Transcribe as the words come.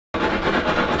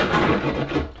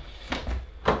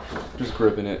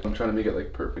cribbing it. I'm trying to make it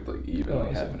like perfect, like even,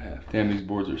 like half and half. Damn, these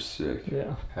boards are sick.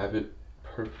 Yeah. Have it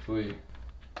perfectly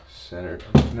centered.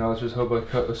 Now let's just hope I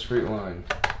cut a straight line.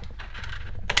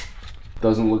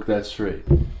 Doesn't look that straight.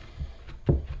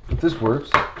 If this works,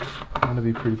 I'm gonna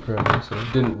be pretty proud of myself.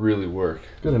 It didn't really work.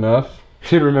 Good enough.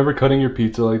 Dude, remember cutting your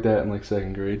pizza like that in like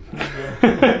 2nd grade?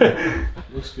 Yeah.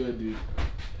 Looks good, dude.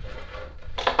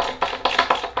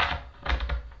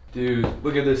 Dude,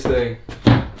 look at this thing.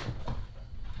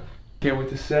 Can't wait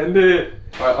to send it.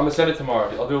 All right, I'm gonna send it tomorrow.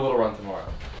 I'll do a little run tomorrow.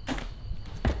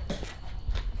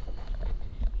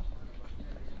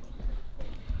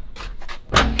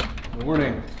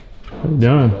 Morning. How you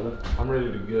doing? I'm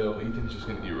ready to go. Ethan's just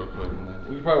gonna eat real quick and then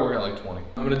we can probably work out like 20.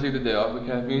 I'm gonna take the day off with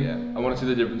caffeine. Yeah. I wanna see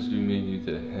the difference between me and you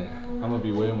today. I'm gonna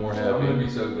be way more happy. I'm gonna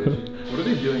be so bitchy. What are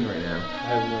they doing right now? I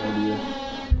have no idea.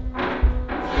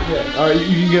 Yeah. All right,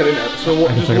 you can get it now. So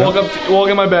just walk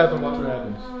in my bathroom. Watch what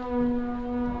happens.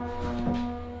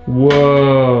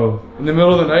 Whoa. In the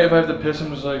middle of the night, if I have to piss,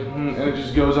 I'm just like, and it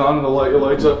just goes on and it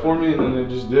lights up for me, and then I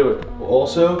just do it.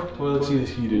 Also, toilet seat is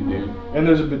heated, dude. And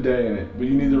there's a bidet in it, but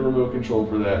you need the remote control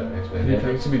for that. It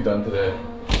needs to be done today.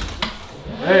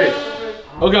 Hey.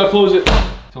 Okay, I'll close it.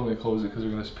 Tell me to close it because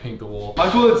we're gonna paint the wall. My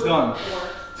toilet's done.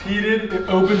 It's heated. It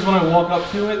opens when I walk up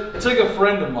to it. It's like a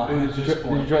friend of mine. Did you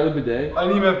try the bidet? I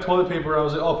didn't even have toilet paper. I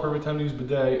was like, oh, perfect time to use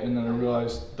bidet, and then I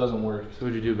realized it doesn't work. So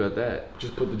what'd you do about that?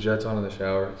 Just put the jets on in the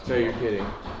shower. No, you're kidding.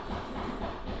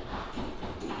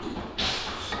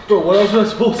 Bro, what else am I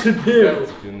supposed to do?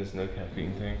 Doing this no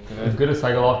caffeine thing. It's good to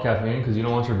cycle off caffeine because you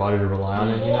don't want your body to rely on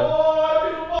it, you know?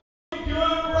 Oh, I feel good, bro.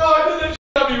 I did this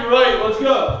shit on me right. Let's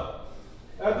go.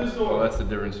 At this door. Well, that's the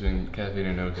difference between caffeine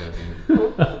and no caffeine.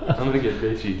 I'm gonna get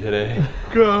bitchy today.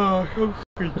 God, I'm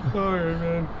fucking tired,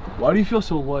 man. Why do you feel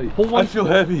so light? Pull one. I feel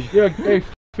heavy. Yeah, hey,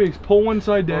 face. Pull one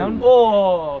side down.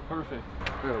 Oh, perfect. I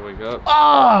gotta wake up.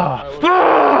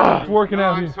 It's working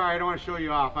out here. I'm sorry, I don't want to show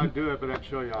you off. I'd do it, but I'd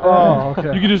show you off. Oh,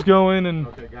 okay. You can just go in and.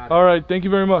 Okay, got it. All right, thank you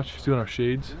very much. Just doing our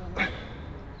shades.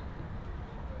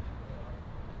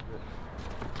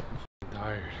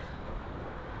 Tired.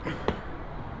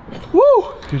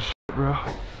 Woo! Good shit, bro.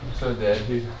 I'm so dead,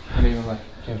 dude. I can't even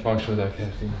can't function without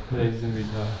caffeine. Today's gonna be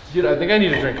tough. Dude, I think I need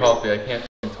to drink coffee. I can't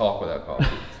talk without coffee.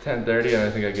 It's 10:30 and I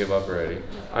think I give up already.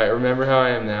 Alright, remember how I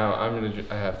am now. I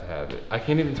have to have it. I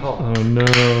can't even talk. Oh no.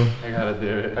 I gotta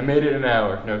do it. I made it an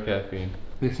hour, no caffeine.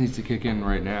 This needs to kick in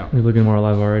right now. You're looking more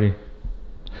alive already.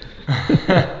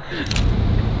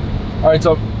 Alright,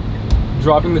 so I'm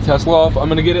dropping the Tesla off. I'm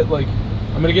gonna get it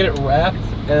wrapped,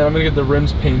 and then I'm gonna get the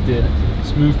rims painted.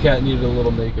 Smooth Cat needed a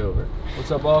little makeover. What's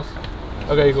up, boss?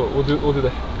 Okay, cool. We'll do the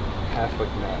half like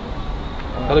that.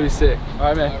 That'll be sick. All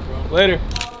right, man. Later.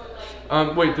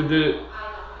 Wait,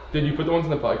 did you put the ones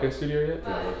in the podcast studio yet?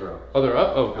 Yeah, those are up. Oh, they're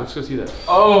up. Oh, let's go see that.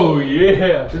 Oh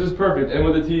yeah, this is perfect. And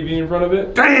with the TV in front of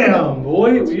it. Damn,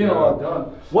 boy, we get a lot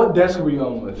done. What desk are we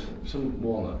going with? Some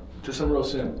walnut. Just some real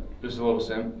sim. Just a little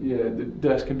sim. Yeah, the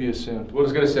desk can be a sim. We'll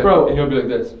just get a sim. Bro. And you'll be like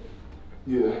this.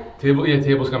 Yeah.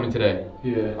 Table's coming today.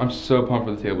 Yeah. I'm so pumped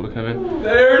for the table to come in.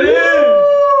 There it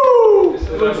is!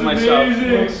 This Looks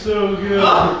amazing. Looks so good.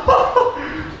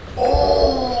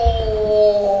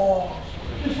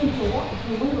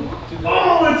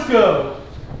 Oh, let's go.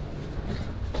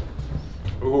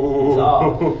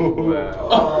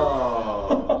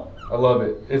 Wow. I love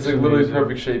it. It's like literally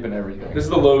perfect shape and everything. This is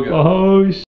the logo.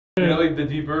 Oh shit. You know, like the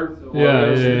deeper? Yeah.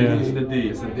 It's the D.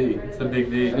 It's the D. It's the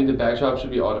big D. I think the backdrop should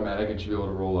be automatic and should be able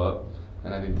to roll up.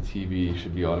 And I think the TV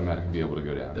should be automatic and be able to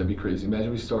go down. That'd be crazy.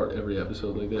 Imagine we start every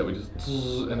episode like that. We just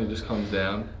and it just comes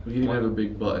down. We could even have a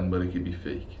big button, but it could be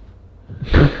fake.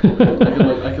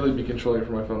 I could like be controlling it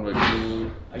from my phone. Like,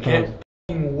 I can't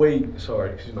wait. Sorry,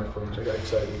 excuse my French. I got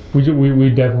excited. We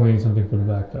definitely need something for the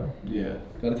back though. Yeah,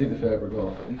 gotta take the fabric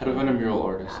off. How to find a mural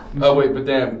artist. Oh wait, but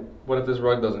damn, what if this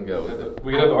rug doesn't go?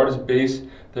 We could have the artist base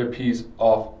their piece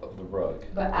off of the rug.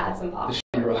 But add some pop.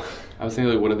 Rug. I was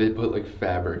thinking like, what if they put like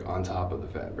fabric on top of the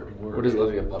fabric? What is it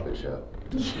like a puppet show?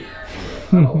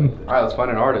 Alright, let's find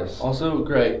an artist. Also,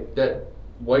 great, that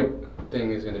white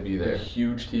thing is gonna be there. A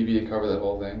huge TV to cover that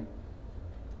whole thing.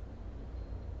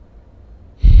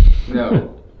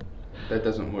 No, that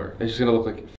doesn't work. It's just gonna look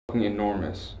like fucking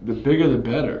enormous. The bigger the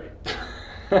better.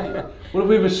 What if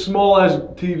we have a small ass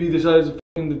TV the size of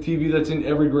the TV that's in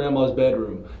every grandma's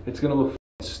bedroom? It's gonna look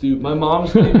stupid. My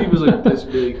mom's TV was like this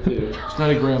big too. It's not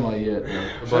a grandma yet.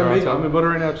 Butter on top. Butter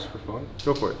right now just for fun.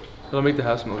 Go for it. It'll make the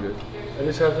house smell good. I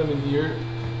just have them in here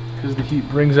because the heat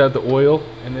brings out the oil,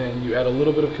 and then you add a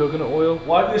little bit of coconut oil.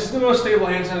 Why? This is the most stable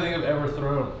hand sign I think I've ever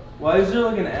thrown. Why is there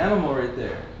like an animal right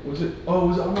there? Was it? Oh,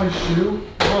 was it on my shoe?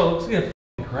 Bro, it looks like a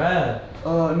f***ing crab.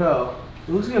 No.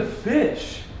 It looks like a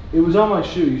fish. It was on my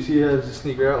shoe. You see it has a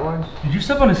sneaker outline? Did you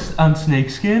step on snake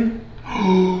skin?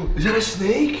 Is that a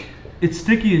snake? It's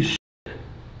sticky as shit.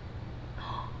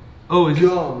 Oh, it's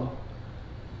Gum.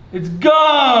 It's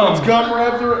gum! It's gum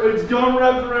wrapped around. It's gum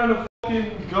wrapped around a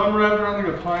fucking gum wrapped around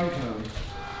like a pine cone.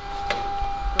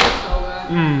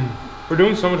 We're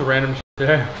doing so much random shit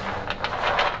today.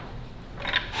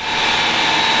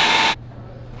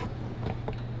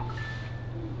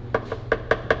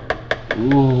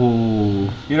 Ooh.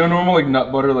 You know, normal like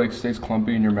nut butter like stays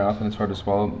clumpy in your mouth and it's hard to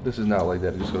swallow. This is not like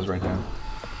that. It just goes right down.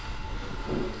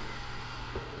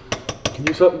 Can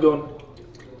you stop going?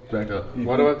 Back up.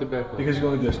 Why do I have to back up? Because you're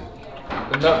going like this.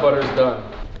 The nut butter is done.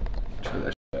 Try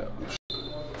that shit out.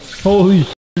 Holy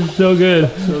shit, it's so good.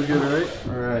 So good, right?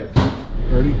 All right.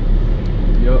 Ready?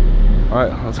 Yep. All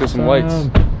right, let's get some lights.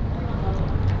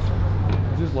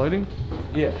 Is this lighting?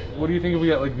 Yeah. What do you think if we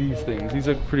got like these things? These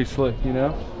look pretty slick, you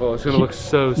know? Oh, it's gonna look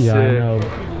so sick. Yeah, I know.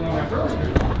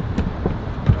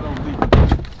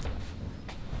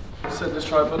 Set this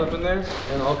tripod up in there,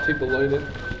 and I'll take the light in.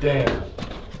 Damn.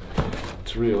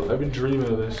 It's real. I've been dreaming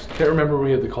of this. Can't remember when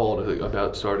we had to call it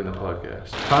about starting the podcast.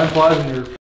 Time flies when you're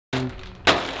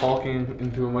talking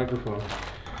into a microphone.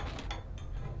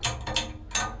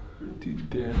 Pretty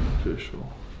damn official.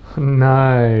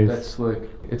 Nice. That's slick.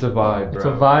 It's a vibe, bro. It's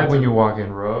a vibe when you walk in,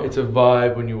 bro. It's a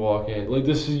vibe when you walk in. Like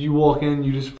this is you walk in,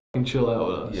 you just fucking chill out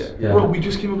with us. Yeah. Bro, we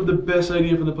just came up with the best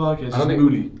idea for the podcast. It's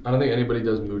moody. I don't think anybody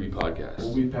does moody podcasts.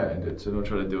 Well, we patented it, so don't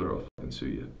try to do it or I'll fucking sue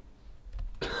you.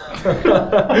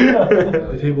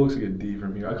 The table looks like a D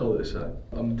from here. I call it a side.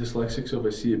 I'm dyslexic, so if I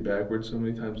see it backwards so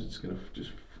many times, it's gonna just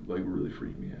like really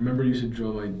freak me out. Remember, I used to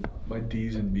draw my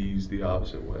D's and B's the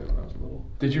opposite way when I was little.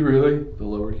 Did you really? The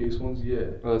lowercase ones,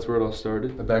 yeah. Oh, that's where it all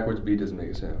started? The backwards B doesn't make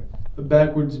a sound. The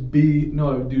backwards B,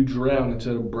 no, I would do drown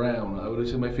instead of brown. I would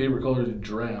say my favorite color is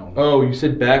drown. Oh, you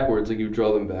said backwards, like you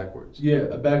draw them backwards. Yeah,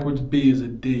 a backwards B is a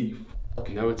D.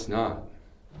 No, it's not.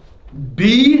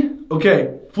 B?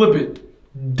 Okay, flip it.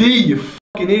 D, you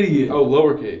fucking idiot. Oh,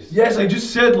 lowercase. Yes, I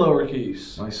just said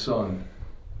lowercase. My son.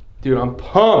 Dude, I'm pumped.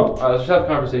 All right, let's just have a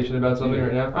conversation about something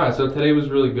right now. All right, so today was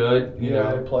really good. You Yeah,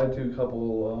 I know, applied to a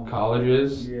couple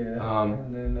colleges. yeah.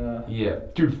 And then yeah,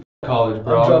 dude, college,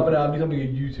 bro. I'm dropping out. I'm becoming a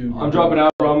YouTuber. I'm dropping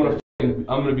out, bro. I'm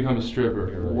gonna become a stripper.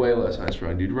 Right. Way less nice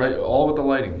run, dude. Right, all with the You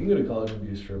lighting. can go to college and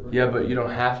be a stripper. Yeah, but you don't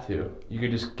have to. You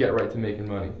could just get right to making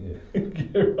money. Yeah.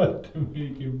 Get right to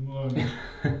making money.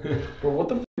 Bro, what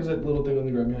the f is that little thing on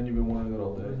the ground behind you? Been wanting that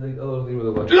all day. It's like a little thing with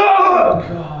a bunch. Oh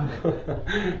God.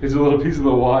 It's a little piece of the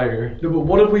wire. No, but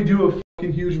what if we do a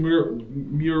fucking huge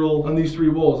mural on these 3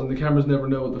 walls and the cameras never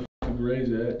know what the fucking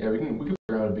gray's at? Yeah, we can figure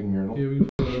out a big mural. Yeah, we can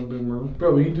put it on a big mural.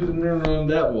 Bro, we can do the mural on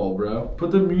that wall, bro.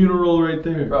 Put the mural right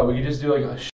there. Bro, we could just do like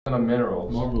a shit ton of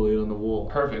minerals. Marmalade on the wall.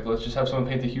 Perfect. Let's just have someone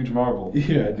paint a huge marble.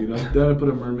 Yeah, dude. Then I put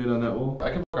a mermaid on that wall.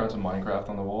 I can put around some Minecraft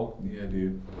on the wall. Yeah,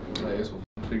 dude. I guess we'll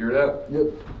figure it out. Yep.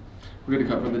 We're gonna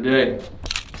cut for the day.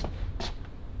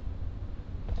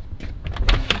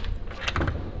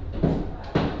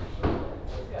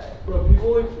 Bro,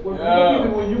 people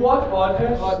like when you watch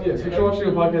podcasts, Yeah, if you're watching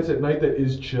a podcast at night that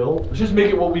is chill, let's just make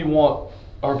it what we want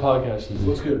our podcast to be.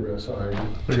 Looks good, bro. Sorry.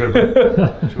 Should we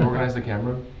organize the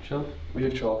camera, Chill? We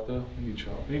have chalk though. We need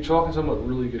chalk. We need chalk and someone with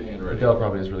really good handwriting. Adele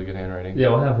probably has really good handwriting. Yeah,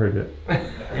 we'll have her do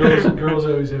it. Girls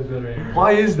always have better handwriting.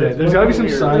 Why is that? There's gotta be some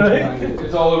science behind it.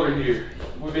 It's all over here.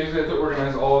 We basically have to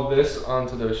organize all of this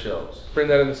onto those shelves. Bring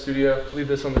that in the studio, leave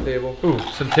this on the table. Ooh,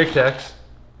 some Tic Tacs.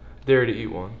 Dare to eat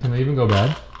one. Can they even go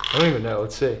bad? I don't even know,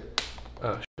 let's see.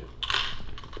 Oh, shit.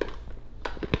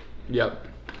 Yep.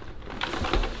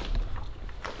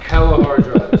 Hella hard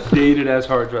drives. Dated as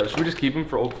hard drives. Should we just keep them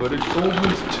for old footage? Dolan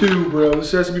Twins 2, bro.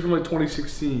 This has to be from like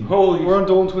 2016. Holy We're on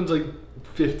Dolan Twins like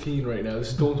 15 right now. This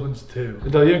is Dolan Twins 2.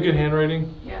 Adele, you have good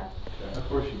handwriting? Yeah. Of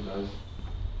course she does.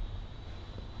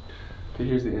 Okay,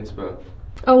 here's the inspo.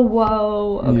 Oh,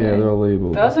 whoa. Okay. Yeah, they're all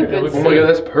labeled. That was a good Oh my god,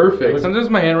 that's perfect. Sometimes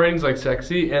my handwriting's like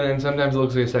sexy, and then sometimes it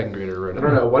looks like a second grader wrote it. I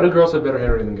don't know. Why do girls have better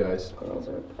handwriting than guys? Girls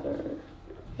are better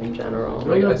in general.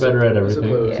 Well, you're better at everything.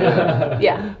 suppose, Yeah.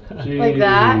 Yeah. Like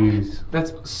that? Jeez.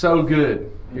 That's so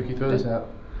good. You can throw this out.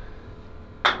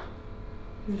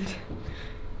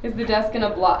 Is the desk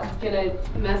gonna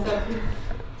mess up?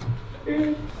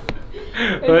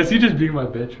 Oh, is he just being my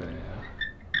bitch right now?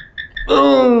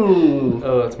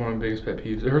 Oh, that's one of my biggest pet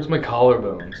peeves. It hurts my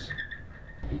collarbones.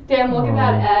 Damn, look at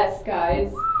that S,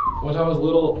 guys. When I was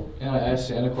little and I asked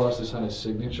Santa Claus to sign his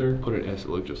signature, Put an S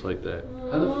that looked just like that.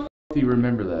 How the f do you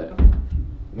remember that?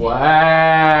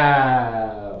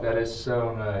 Wow, that is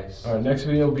so nice. alright, next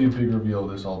video will be a big reveal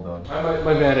of this all done.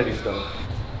 My vanity's done.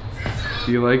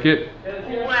 Do you like it?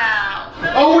 Wow.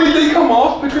 Oh wait, they come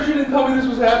off? Patricia didn't tell me this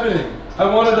was happening. I I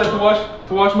wanted that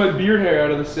to wash my beard hair out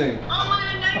of the sink. Oh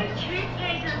my god, no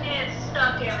toothpaste and it's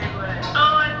stuck everywhere. Oh,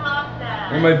 I love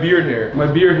that. And my beard hair. My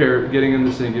beard hair getting in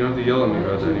the sink. You don't have to yell at me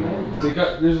about that anymore.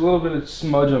 There's a little bit of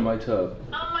smudge on my tub.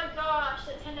 Oh my gosh,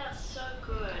 that turned out so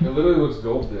good. It literally looks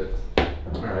gold dipped.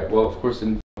 Alright, well, of course it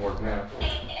didn't work now.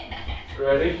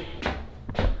 Ready?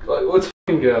 Let's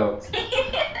f***ing go.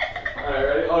 Alright,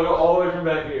 ready? I'll go all the way from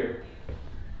back here.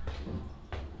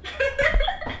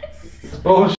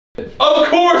 Bullshit. Of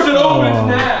course it opens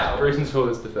now! Grayson's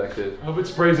toilet's defective. I hope it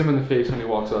sprays him in the face when he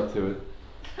walks up to it.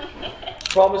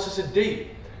 Promise us a date.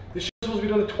 This show's supposed to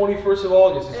be done the 21st of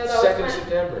August. It's the 2nd of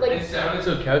September. It sounded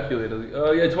so calculated.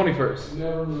 Oh yeah, 21st.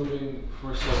 Never moving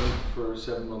for a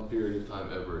 7-month period of time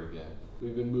ever again.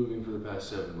 We've been moving for the past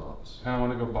 7 months. I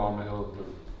want to go bomb a hill to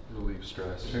relieve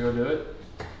stress. Should we go do it?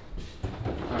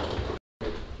 Alright.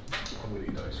 I'm gonna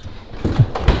eat ice.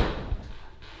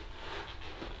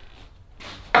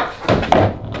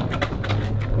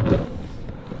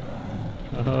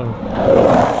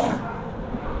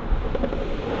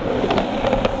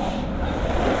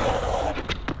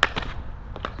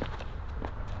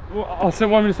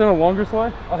 Want me to send a longer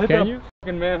slide? I'll hit Can that you?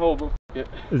 fucking manhole, but f it.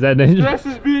 Is that dangerous?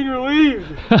 Stress is being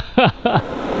relieved!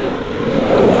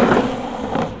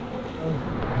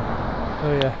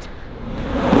 Oh yeah.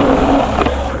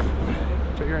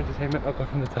 For your entertainment, I'll go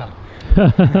from the top.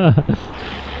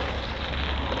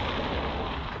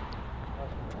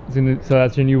 So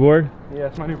that's your new board? Yeah,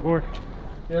 it's my new board.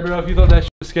 Yeah, bro, if you thought that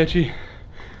shit was sketchy,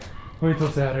 wait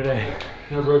till Saturday.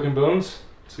 No broken bones?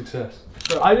 Success.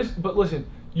 But listen,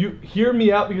 you hear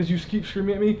me out because you keep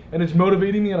screaming at me and it's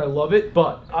motivating me and I love it,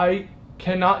 but I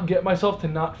cannot get myself to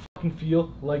not fucking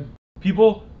feel like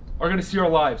People are gonna see our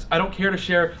lives. I don't care to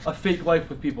share a fake life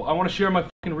with people. I wanna share my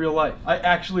fucking real life. I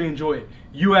actually enjoy it.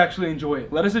 You actually enjoy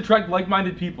it. Let us attract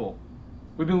like-minded people.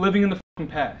 We've been living in the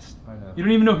fucking past. I know. You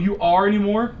don't even know who you are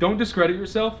anymore. Don't discredit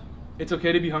yourself. It's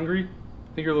okay to be hungry.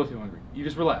 I think you're a little too hungry. You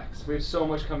just relax. We have so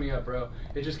much coming up, bro.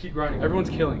 It just keep grinding. Everyone's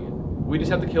killing it. We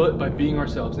just have to kill it by being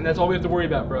ourselves. And that's all we have to worry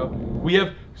about, bro. We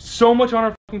have so much on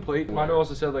our fucking plate. Mando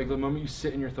also said, like, the moment you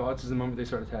sit in your thoughts is the moment they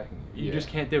start attacking you. You just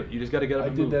can't do it. You just gotta get up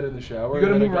and move. I did that in the shower. You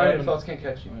gotta and then move I got right, up your thoughts can't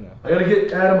catch you. I know. I gotta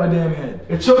get out of my damn head.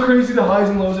 It's so crazy the highs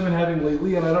and lows I've been having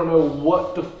lately, and I don't know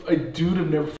what the dude, I've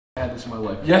never had this in my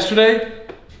life. Yesterday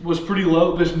was pretty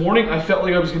low. This morning, I felt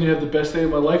like I was gonna have the best day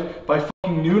of my life. By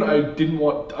fucking noon, I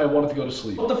wanted to go to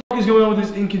sleep. What the fuck is going on with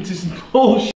this inconsistent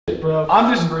bullshit, bro?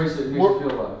 I'm just Embrace it. It makes you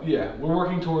feel alive. Yeah, we're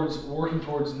working towards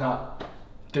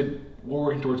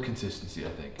consistency, I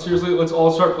think. Seriously, let's all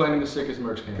start planning the sickest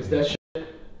merch campaign. Because that shit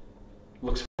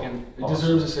looks fucking it awesome.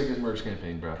 deserves a sickest merch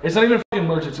campaign, bro. It's not even a fucking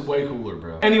merch, it's way cooler,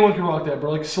 bro. Anyone can rock that, bro.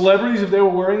 Like celebrities, if they were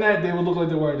wearing that, they would look like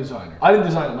they're wearing designer. I didn't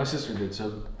design it, my sister did,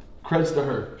 so creds to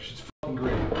her. She's fucking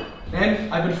great.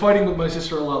 And I've been fighting with my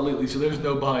sister a lot lately, so there's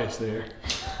no bias there.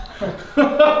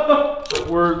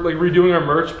 We're like redoing our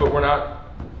merch, but we're not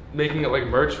making it like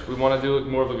merch. We want to do it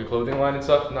more of like a clothing line and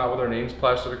stuff, not with our names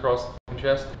plastered across the fucking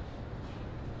chest.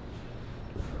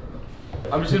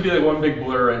 I'm just gonna be like one big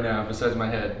blur right now besides my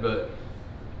head, but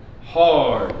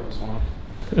hard.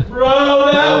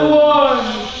 Bro, that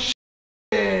one!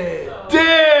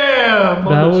 Damn!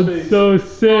 That was so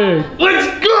sick.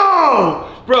 Let's go!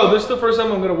 Bro, this is the first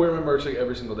time I'm gonna wear my merch like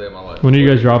every single day of my life. When are you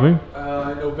guys dropping?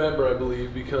 November, I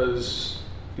believe, because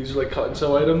these are like cut and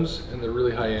sew items and they're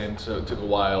really high end, so it took a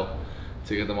while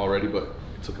to get them all ready, but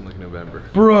it's looking like November.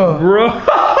 Bro. Look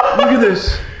at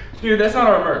this. Dude, that's not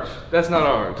our merch. That's not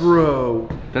ours. Bro.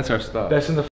 That's our stuff. That's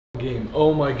in the game.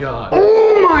 Oh my god.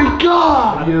 Oh my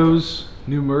god! Videos,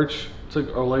 new merch. It's like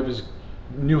our life is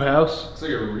new house. It's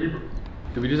like a rebirth.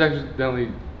 Did we just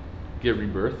accidentally get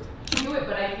rebirthed? Do it,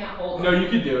 but I can't hold it. No, you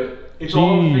could do it. It's Jeez.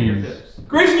 all on the fingertips.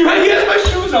 Grayson, he has my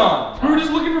shoes on! We were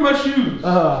just looking for my shoes.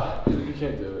 You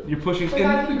can't do it. You're pushing Wait,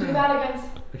 how do you do that against?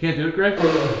 I can't do it, Greg?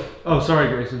 Oh, sorry,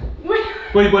 Grayson. Wait.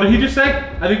 Wait, what did he just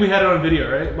say? I think we had it on video,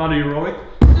 right? Mondo, you rolling?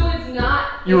 So it's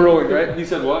not. You were rolling, right? He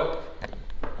said what?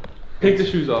 Take the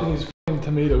shoes off. He's f***ing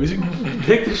tomato. He's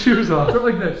Take the shoes off. Start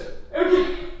like this.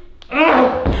 Okay.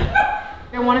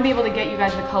 I want to be able to get you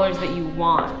guys the colors that you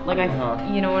want. Like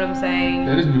you know what I'm saying?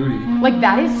 That is moody. Like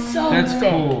that is so That's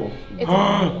sick. cool. It's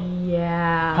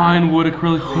yeah. Pine wood,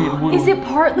 acrylic paint, wood. Is it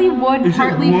partly wood, Is it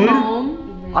partly wood?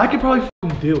 foam? I could probably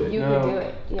f***ing do it. You No. could do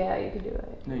it. Yeah, you could do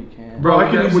it. No, you can't. Bro,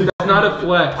 I can easily. That's not a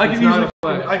flex. I It's can not easily. a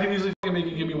flex. I can easily f***ing make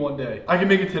it. Give me one day. I can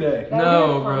make it today. That would No,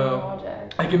 be a fun bro.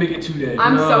 project. I can make it 2 days.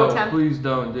 I'm No, so tempted. please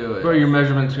don't do it. Bro, your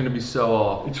measurement's gonna be so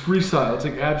off. It's freestyle. It's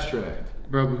like abstract.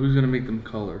 Bro, but who's gonna make them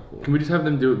colorful? Can we just have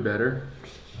them do it better?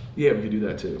 Yeah, we could do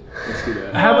that too. Let's do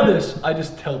that. How about this? I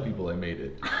just tell people I made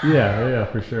it. Yeah,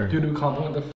 for sure. Dude, we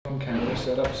compliment the f***ing camera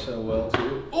setup so well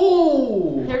too.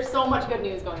 Ooh! There's so much good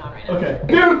news going on right now. Okay.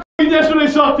 Dude, yesterday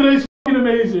sucked. Today's f***ing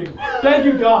amazing. Thank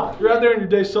you, God. You're out there and your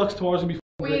day sucks. Tomorrow's gonna be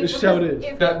f***ing great. It's just how it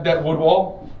is. That wood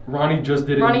wall, Ronnie just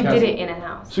did it. Ronnie did it in a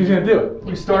house. So he's gonna do it.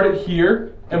 We start it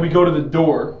here, and we go to the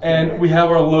door, and we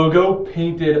have our logo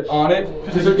painted on it.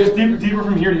 Because it gets deeper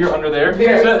from here to here under there.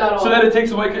 Very subtle. So that it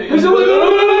takes away.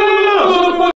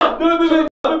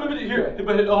 Here,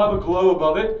 but it'll have a glow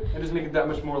above it, and just make it that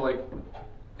much more like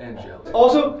angelic.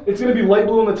 Also, it's gonna be light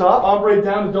blue on the top, ombre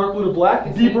down to dark blue to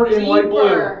black, deeper in light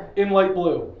blue. In light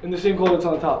blue. In the same color that's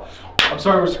on the top. I'm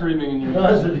sorry we're screaming in your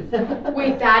ears.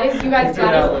 Wait, that is, you guys,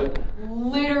 that is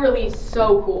literally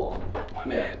so cool.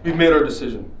 We've made our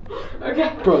decision.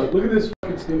 Okay. Bro, look at this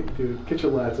fucking sneak, dude. Get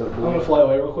your lats up. I'm gonna fly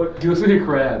away real quick. He looks like a I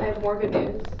crab. have more good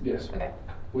news. Yes. Okay.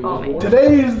 Wait, Follow me.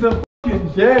 today is the fucking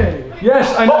day.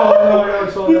 Yes, I know. I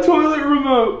saw The that. toilet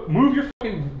remote. Move your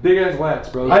fucking big ass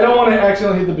lats, bro. I don't want to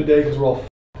accidentally hit the bidet because we're all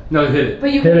No, hit it.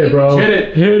 But you Hit it, bro. Hit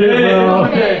it. Hit it, bro.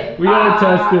 Okay. We gotta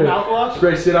test it. mouthwash.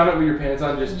 Ray, sit on it with your pants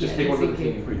on. Just take one for the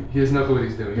team. He doesn't know what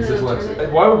he's doing. He's dyslexic.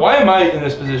 Why am I in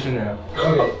this position now?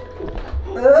 Okay.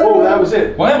 Oh, that was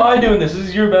it. Why am I doing this? This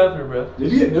is your bathroom, bro.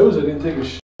 Maybe it knows I didn't take a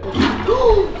shit.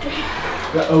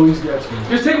 That always gets me.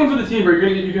 Just take one for the team, bro.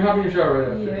 You can hop in your shower right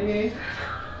after. Okay.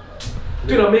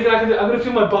 Dude, I'm gonna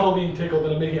feel my butthole being tickled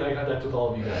and I'm making eye contact with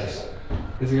all of you guys.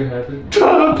 Is it gonna happen?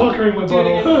 I'm puckering my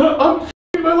butthole.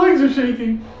 My legs are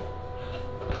shaking.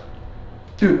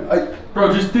 Dude,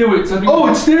 Bro, just do it. Something. Oh,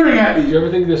 it's staring at me. Did you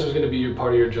ever think this was gonna be your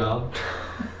part of your job?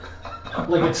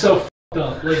 Like it's so f***ed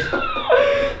up. Like.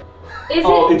 Is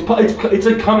Oh, it? it's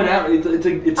like coming out.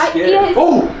 It's scary. Yeah,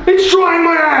 Oh, it's drying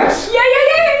my ass. yeah.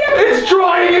 It's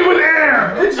drying it with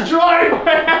air. It's drying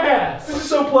my ass. This is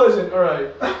so pleasant. All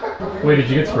right. Wait, did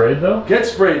you get sprayed though? Get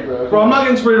sprayed, bro. Bro, I'm not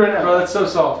getting sprayed right now. Bro, that's so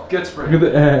soft. Get sprayed. Look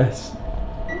at the ass.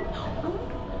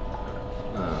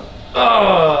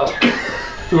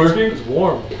 It's working? It's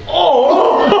warm.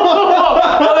 Oh,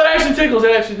 that actually tickles.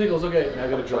 That actually tickles. Okay. I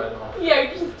gotta dry it off. Yeah.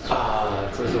 You just... Ah,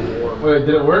 it's so warm. Wait,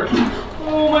 did it work?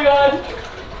 Oh my god.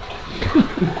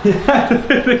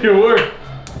 I think it worked.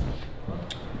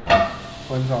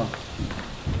 Flames on.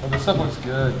 Oh, this stuff looks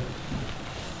good.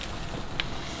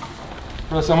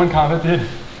 Bro, someone commented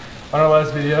on our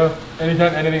last video,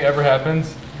 anytime anything ever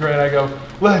happens, Gray and I go,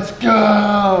 let's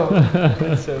go!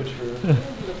 That's so true.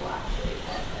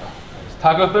 It's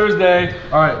Taco Thursday.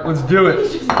 All right, let's do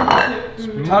it.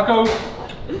 Taco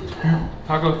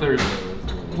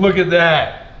Thursday. Look at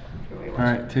that. All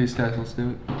right, taste test, let's do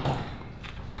it.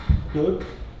 Good?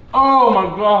 Oh my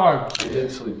God. I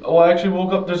did sleep. Oh, I actually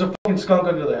woke up. There's a fucking skunk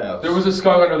under the house. There was a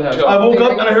skunk under the house. I woke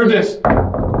up and I heard this.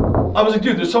 I was like,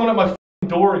 dude, there's someone at my fucking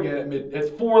door again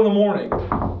at 4 in the morning.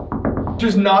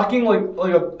 Just knocking like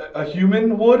a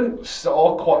human would.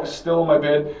 Still in my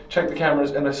bed. Checked the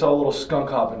cameras and I saw a little skunk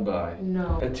hopping by.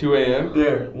 No. At 2 a.m.?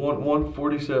 There,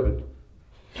 1:47.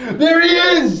 There he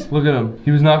is! Look at him.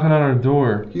 He was knocking on our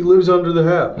door. He lives under the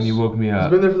house. And he woke me He's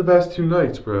up. been there for the past 2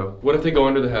 nights, bro. What if they go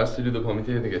under the house to do the plumbing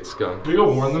thing and they get skunked? Can we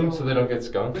go warn them so they don't get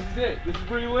skunked? This is it. This is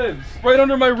where he lives. Right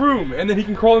under my room. And then he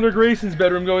can crawl under Grayson's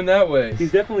bedroom going that way.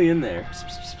 He's definitely in there.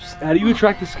 How do you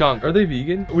attract a skunk? Are they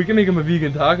vegan? We can make him a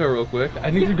vegan taco real quick.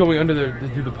 I think they're going under there to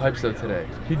do the pipes though today.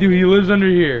 He lives under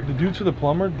here. The dudes for the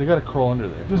plumber, they gotta crawl under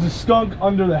there. There's a skunk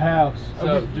under the house.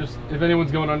 So just, if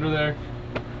anyone's going under there,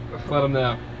 let them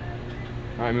know.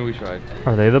 Alright, maybe we tried.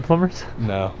 Are they the plumbers?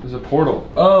 No. There's a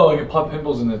portal. Oh, I can pop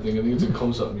pimples in that thing. I think it's a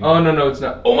close-up mirror. Oh, no, it's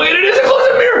not. Oh, wait, it is a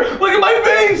close-up mirror! Look at my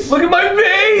face! Look at my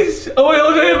face! Oh, wait,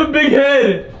 look, I have a big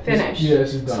head! Finish. Yeah,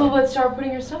 this is done. So let's start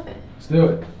putting your stuff in. Let's do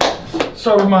it.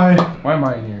 Start with my Why am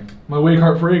I in here? Wake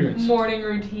Heart fragrance. Morning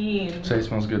routine. Say it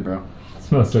smells good, bro. It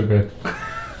smells so good.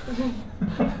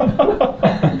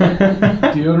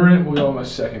 Deodorant, we go on my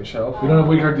second shelf. We don't have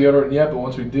Wake Heart deodorant yet, but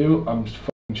once we do, I'm just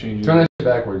fucking changing Turn it. that shit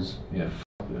backwards. Yeah,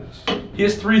 f this. He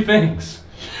has 3 things.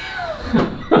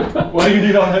 Why do you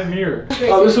need all that mirror?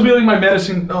 Oh, this will be like my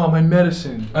medicine. Oh, my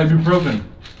medicine. Ibuprofen.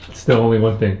 Still only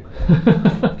one thing.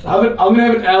 I'm gonna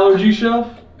have an allergy shelf.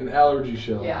 An allergy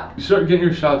shelf. Yeah. You start getting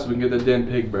your shots so we can get that damn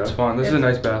pig, bro. It's fun. This is a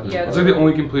nice bathroom. Yeah, it's like the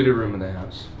only completed room in the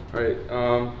house. Alright,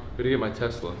 gotta get my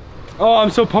Tesla. Oh,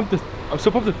 I'm so pumped to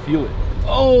feel it.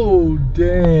 Oh,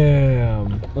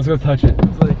 damn. Let's go touch it.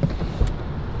 It's like,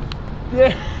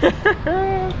 yeah.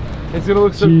 It's gonna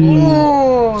look so good.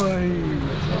 Oh,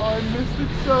 I missed it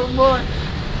so much.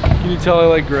 Can you tell I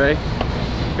like gray?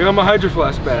 I got my Hydro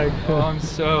Flask back. Oh, I'm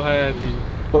so happy.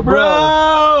 But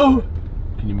bro!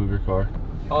 Can you move your car?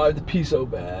 Oh, I have to pee so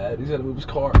bad. He's gotta move his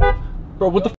car. Bro,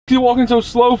 what the f are you walking so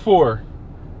slow for?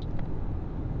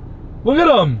 Look at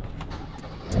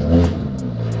him.